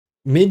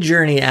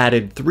Midjourney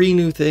added 3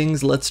 new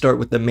things. Let's start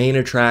with the main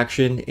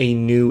attraction, a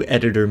new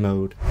editor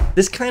mode.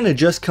 This kind of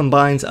just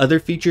combines other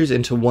features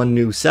into one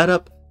new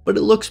setup, but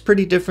it looks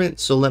pretty different,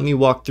 so let me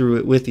walk through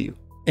it with you.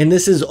 And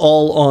this is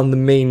all on the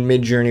main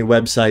Midjourney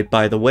website,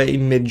 by the way,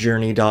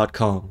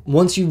 midjourney.com.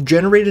 Once you've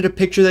generated a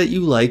picture that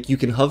you like, you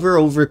can hover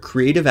over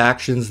creative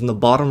actions in the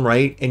bottom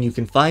right and you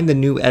can find the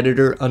new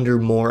editor under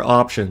more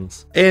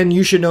options. And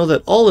you should know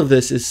that all of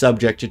this is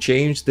subject to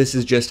change. This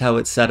is just how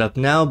it's set up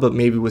now, but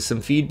maybe with some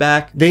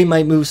feedback, they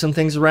might move some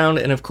things around,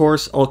 and of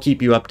course, I'll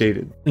keep you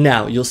updated.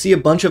 Now, you'll see a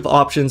bunch of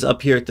options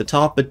up here at the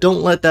top, but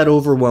don't let that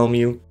overwhelm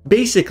you.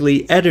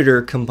 Basically,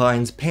 editor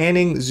combines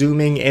panning,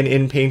 zooming, and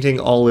InPainting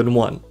all in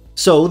one.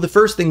 So the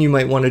first thing you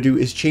might want to do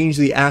is change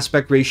the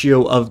aspect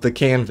ratio of the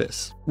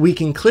canvas. We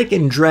can click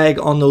and drag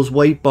on those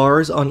white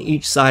bars on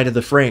each side of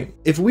the frame.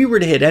 If we were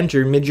to hit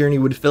enter,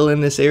 Midjourney would fill in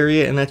this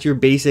area, and that's your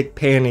basic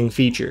panning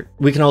feature.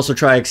 We can also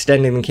try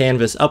extending the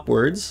canvas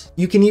upwards.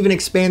 You can even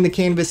expand the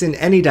canvas in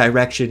any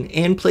direction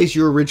and place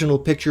your original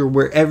picture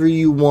wherever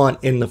you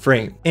want in the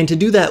frame. And to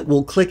do that,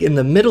 we'll click in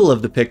the middle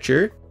of the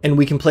picture and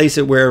we can place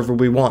it wherever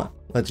we want.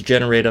 Let's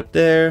generate up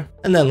there,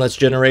 and then let's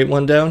generate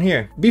one down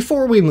here.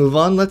 Before we move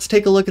on, let's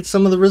take a look at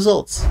some of the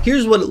results.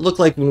 Here's what it looked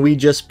like when we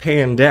just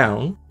panned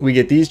down. We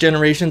get these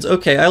generations.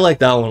 Okay, I like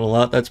that one a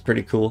lot. That's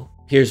pretty cool.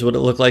 Here's what it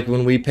looked like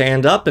when we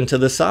panned up and to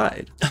the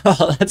side.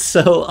 Oh, that's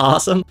so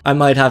awesome. I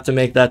might have to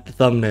make that the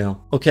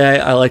thumbnail.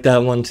 Okay, I like that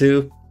one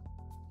too.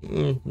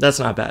 That's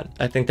not bad.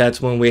 I think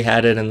that's when we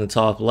had it in the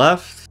top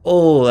left.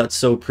 Oh, that's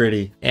so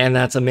pretty. And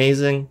that's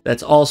amazing.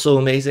 That's also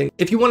amazing.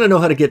 If you want to know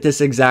how to get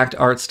this exact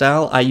art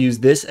style, I use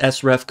this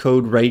SREF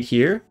code right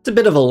here. It's a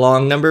bit of a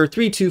long number,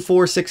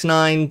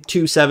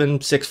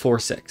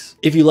 32469276646.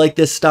 If you like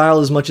this style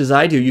as much as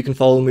I do, you can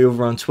follow me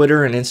over on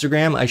Twitter and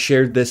Instagram. I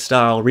shared this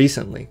style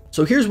recently.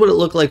 So here's what it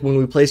looked like when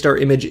we placed our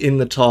image in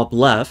the top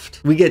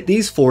left. We get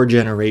these 4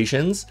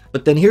 generations,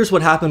 but then here's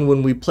what happened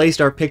when we placed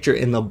our picture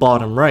in the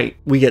bottom right.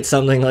 We get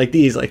something like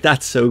these. Like,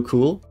 that's so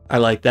cool. I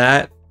like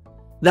that.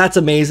 That's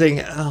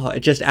amazing. Oh, it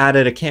just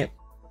added a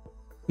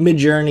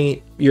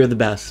Midjourney, you're the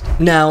best.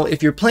 Now,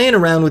 if you're playing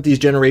around with these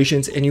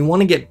generations and you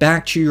want to get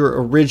back to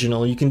your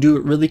original, you can do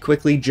it really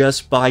quickly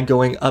just by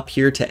going up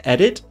here to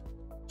edit,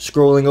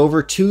 scrolling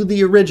over to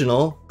the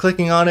original,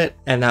 clicking on it,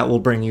 and that will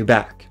bring you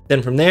back.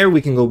 Then from there,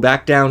 we can go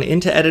back down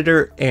into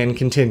editor and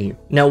continue.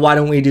 Now, why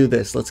don't we do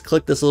this? Let's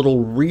click this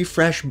little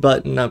refresh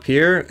button up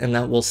here, and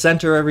that will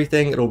center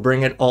everything. It'll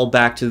bring it all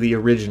back to the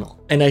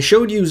original. And I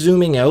showed you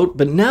zooming out,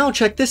 but now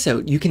check this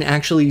out. You can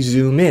actually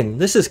zoom in.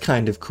 This is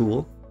kind of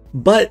cool.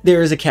 But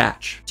there is a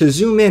catch. To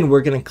zoom in,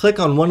 we're going to click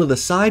on one of the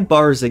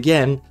sidebars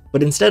again,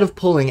 but instead of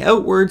pulling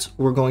outwards,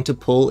 we're going to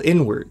pull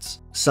inwards.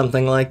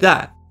 Something like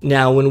that.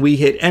 Now, when we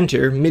hit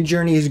enter,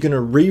 Midjourney is going to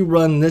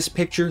rerun this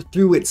picture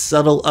through its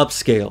subtle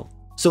upscale.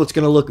 So it's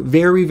going to look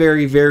very,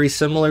 very, very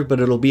similar,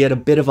 but it'll be at a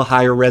bit of a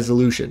higher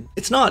resolution.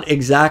 It's not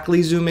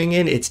exactly zooming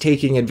in, it's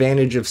taking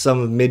advantage of some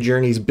of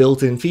Midjourney's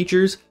built-in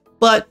features,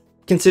 but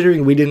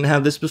considering we didn't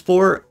have this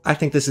before, I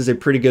think this is a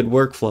pretty good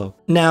workflow.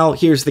 Now,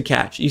 here's the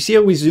catch. You see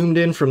how we zoomed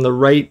in from the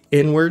right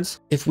inwards?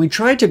 If we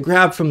try to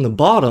grab from the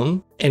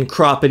bottom and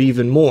crop it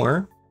even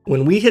more,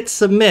 when we hit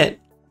submit,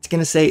 it's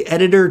going to say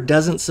editor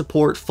doesn't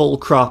support full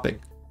cropping.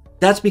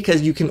 That's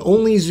because you can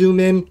only zoom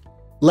in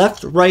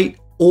left, right,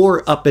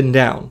 or up and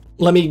down.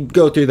 Let me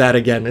go through that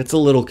again. It's a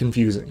little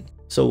confusing.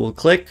 So we'll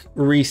click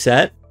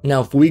reset.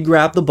 Now, if we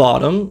grab the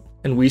bottom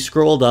and we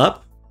scrolled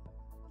up,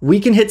 we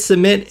can hit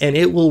submit and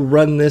it will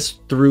run this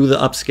through the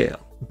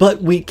upscale.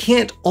 But we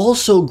can't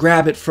also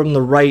grab it from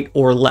the right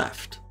or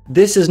left.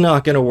 This is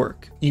not going to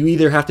work. You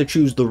either have to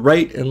choose the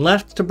right and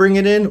left to bring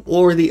it in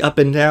or the up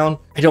and down.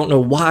 I don't know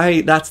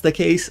why that's the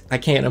case. I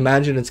can't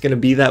imagine it's going to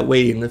be that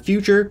way in the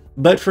future.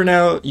 But for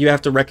now, you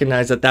have to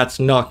recognize that that's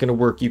not going to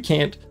work. You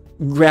can't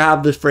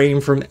grab the frame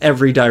from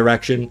every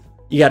direction.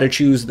 You got to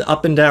choose the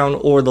up and down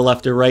or the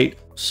left or right.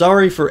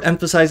 Sorry for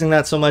emphasizing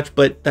that so much,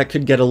 but that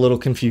could get a little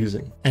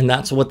confusing. And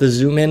that's what the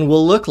zoom in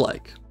will look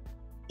like.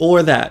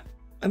 Or that.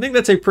 I think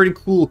that's a pretty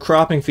cool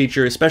cropping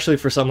feature, especially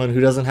for someone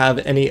who doesn't have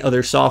any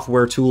other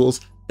software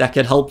tools that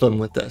could help them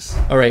with this.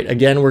 All right,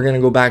 again, we're going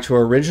to go back to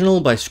our original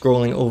by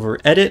scrolling over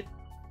edit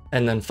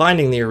and then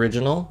finding the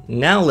original.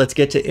 Now let's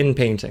get to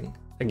InPainting.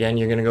 Again,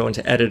 you're going to go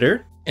into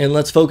editor. And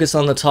let's focus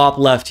on the top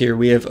left here.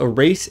 We have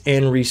erase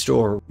and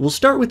restore. We'll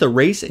start with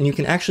erase and you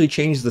can actually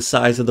change the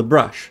size of the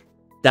brush.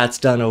 That's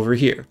done over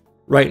here.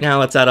 Right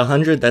now it's at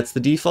 100, that's the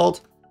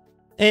default.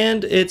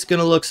 And it's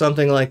gonna look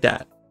something like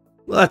that.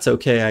 Well, that's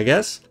okay, I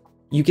guess.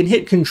 You can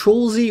hit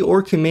Control-Z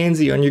or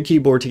Command-Z on your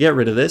keyboard to get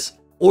rid of this,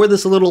 or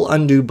this little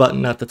undo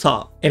button at the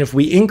top. And if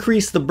we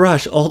increase the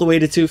brush all the way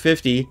to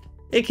 250,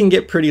 it can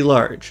get pretty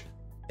large.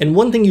 And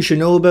one thing you should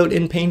know about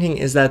InPainting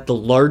is that the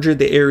larger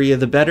the area,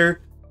 the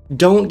better.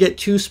 Don't get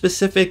too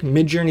specific.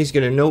 Midjourney's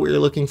going to know what you're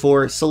looking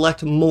for.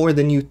 Select more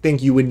than you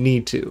think you would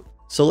need to.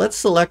 So let's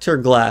select her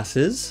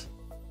glasses,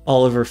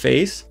 all of her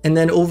face, and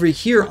then over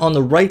here on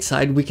the right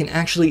side, we can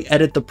actually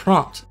edit the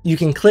prompt. You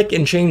can click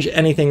and change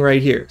anything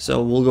right here.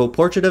 So we'll go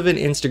portrait of an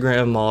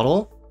Instagram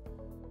model,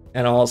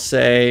 and I'll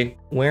say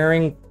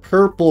wearing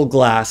purple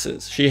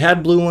glasses. She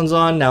had blue ones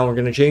on, now we're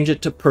gonna change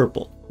it to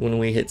purple. When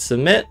we hit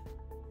submit,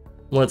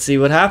 let's see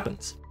what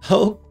happens.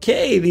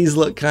 Okay, these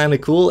look kind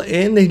of cool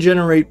and they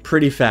generate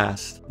pretty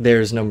fast.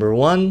 There's number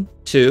 1,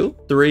 2,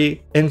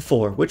 3, and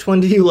 4. Which one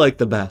do you like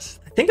the best?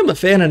 I think I'm a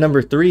fan of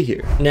number 3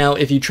 here. Now,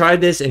 if you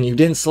tried this and you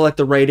didn't select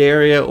the right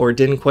area or it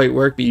didn't quite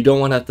work, but you don't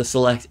want to have to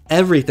select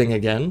everything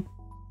again,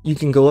 you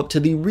can go up to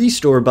the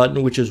restore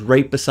button, which is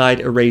right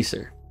beside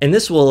eraser. And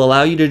this will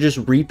allow you to just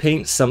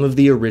repaint some of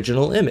the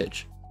original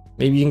image.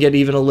 Maybe you can get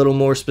even a little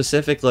more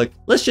specific, like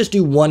let's just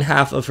do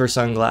 1/2 of her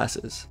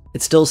sunglasses.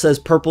 It still says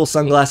purple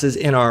sunglasses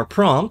in our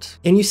prompt,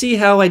 and you see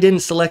how I didn't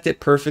select it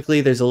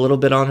perfectly. There's a little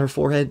bit on her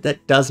forehead.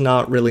 That does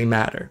not really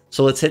matter.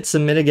 So let's hit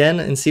submit again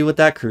and see what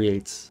that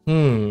creates.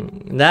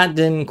 That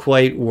didn't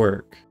quite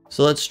work.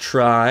 So let's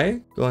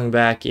try going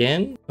back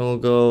in, and we'll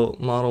go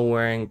model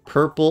wearing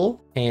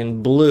purple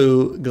and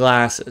blue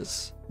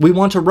glasses. We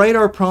want to write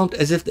our prompt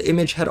as if the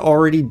image had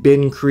already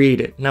been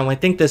created. Now I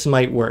think this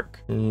might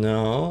work.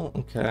 No,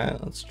 okay,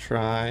 let's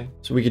try.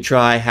 So we could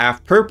try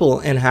half purple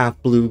and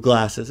half blue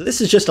glasses. This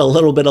is just a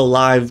little bit of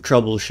live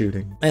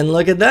troubleshooting. And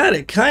look at that,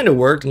 it kind of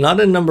worked, not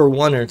in number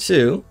 1 or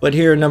 2, but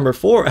here in number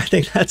 4, I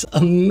think that's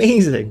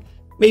amazing.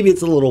 Maybe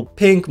it's a little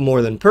pink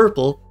more than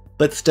purple,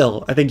 but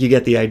still, I think you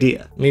get the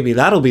idea. Maybe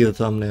that'll be the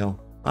thumbnail.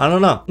 I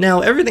don't know. Now,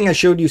 everything I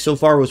showed you so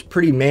far was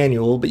pretty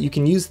manual, but you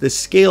can use the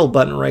scale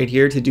button right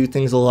here to do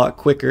things a lot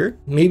quicker.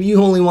 Maybe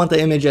you only want the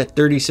image at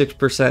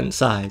 36%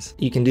 size.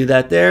 You can do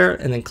that there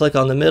and then click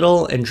on the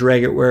middle and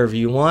drag it wherever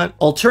you want.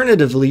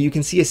 Alternatively, you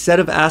can see a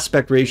set of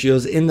aspect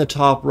ratios in the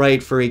top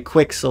right for a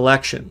quick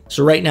selection.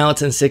 So right now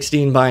it's in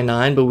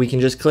 16:9, but we can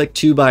just click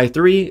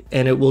 2:3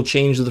 and it will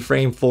change the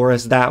frame for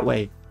us that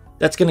way.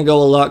 That's going to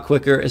go a lot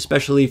quicker,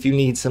 especially if you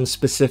need some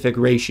specific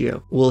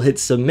ratio. We'll hit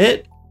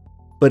submit.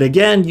 But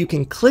again, you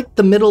can click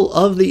the middle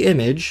of the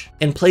image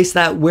and place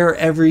that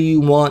wherever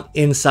you want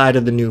inside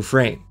of the new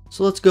frame.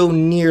 So let's go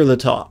near the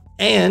top.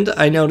 And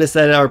I noticed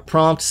that our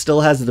prompt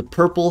still has the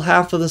purple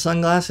half of the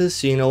sunglasses.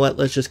 So you know what?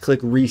 Let's just click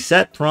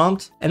reset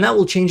prompt and that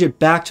will change it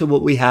back to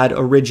what we had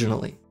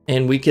originally.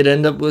 And we could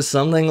end up with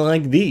something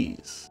like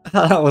these.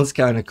 That one's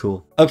kind of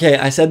cool. Okay,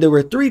 I said there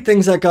were 3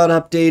 things that got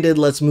updated.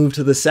 Let's move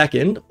to the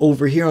second.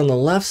 Over here on the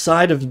left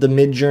side of the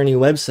Midjourney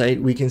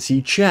website, we can see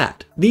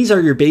chat. These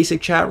are your basic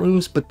chat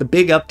rooms, but the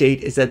big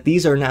update is that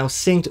these are now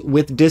synced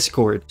with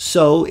Discord.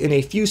 So in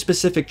a few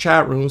specific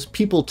chat rooms,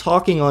 people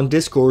talking on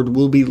Discord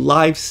will be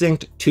live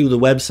synced to the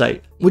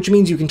website, which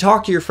means you can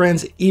talk to your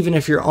friends even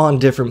if you're on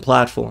different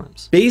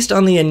platforms. Based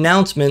on the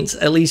announcements,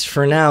 at least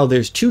for now,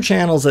 there's 2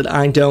 channels that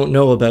I don't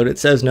know about. It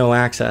says no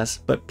access,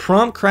 but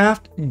Prompt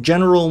Craft,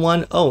 General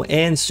 1, oh,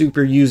 and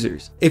Super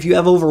Users. If you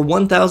have over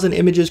 1,000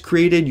 images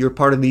created, you're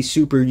part of the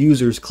Super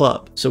Users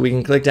Club. So we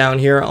can click down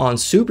here on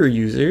Super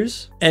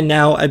Users, and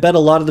now I bet a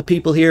lot of the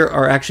people here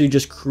are actually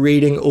just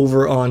creating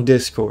over on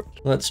Discord.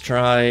 Let's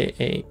try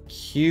a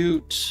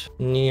cute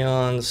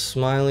neon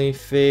smiley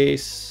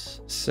face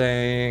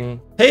saying,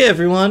 hey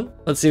everyone,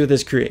 let's see what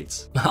this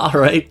creates. All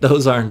right,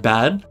 those aren't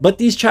bad, but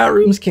these chat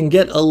rooms can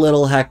get a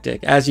little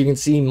hectic. As you can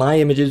see, my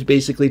images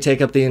basically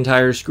take up the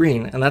entire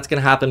screen, and that's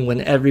gonna happen when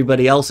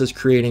everybody else is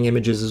creating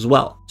images as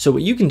well. So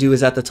what you can do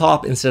is at the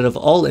top, instead of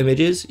all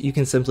images, you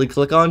can simply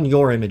click on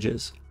your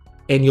images,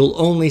 and you'll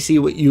only see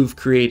what you've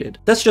created.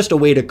 That's just a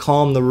way to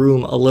calm the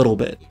room a little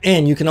bit.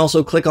 And you can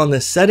also click on the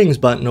settings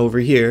button over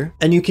here,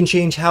 and you can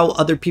change how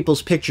other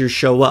people's pictures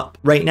show up.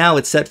 Right now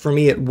it's set for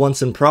me at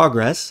once in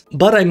progress,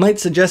 but I might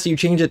suggest you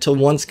change it to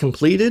once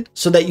completed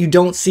so that you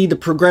don't see the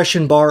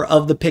progression bar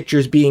of the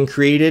pictures being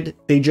created.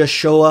 They just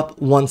show up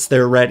once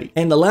they're ready.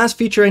 And the last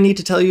feature I need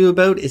to tell you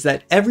about is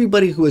that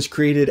everybody who has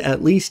created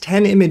at least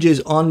 10 images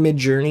on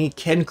Midjourney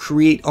can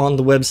create on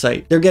the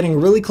website. They're getting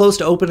really close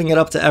to opening it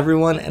up to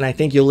everyone, and I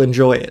think you'll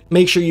enjoy it.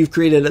 Make sure you've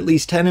created at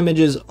least 10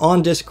 images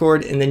on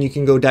Discord, and then you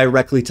can go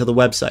directly to the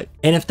website.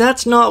 And if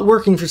that's not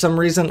working for some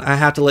reason, I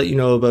have to let you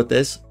know about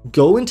this.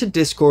 Go into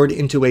Discord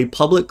into a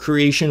public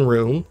creation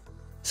room,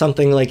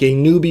 something like a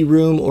newbie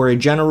room or a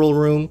general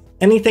room,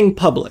 anything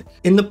public.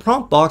 In the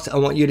prompt box, I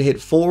want you to hit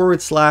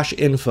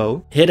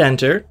 /info, hit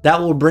enter.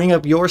 That will bring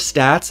up your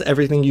stats,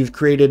 everything you've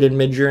created in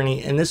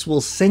Midjourney, and this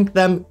will sync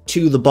them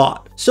to the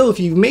bot. So if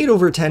you've made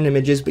over 10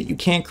 images, but you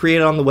can't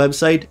create on the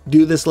website,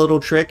 do this little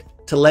trick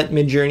to let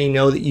Midjourney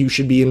know that you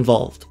should be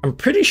involved. I'm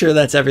pretty sure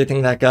that's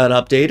everything that got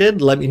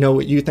updated. Let me know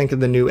what you think of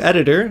the new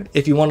editor.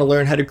 If you want to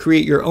learn how to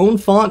create your own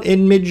font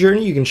in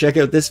Midjourney, you can check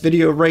out this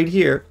video right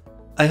here.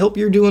 I hope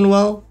you're doing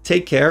well,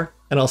 take care,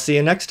 and I'll see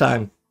you next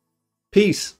time. Peace.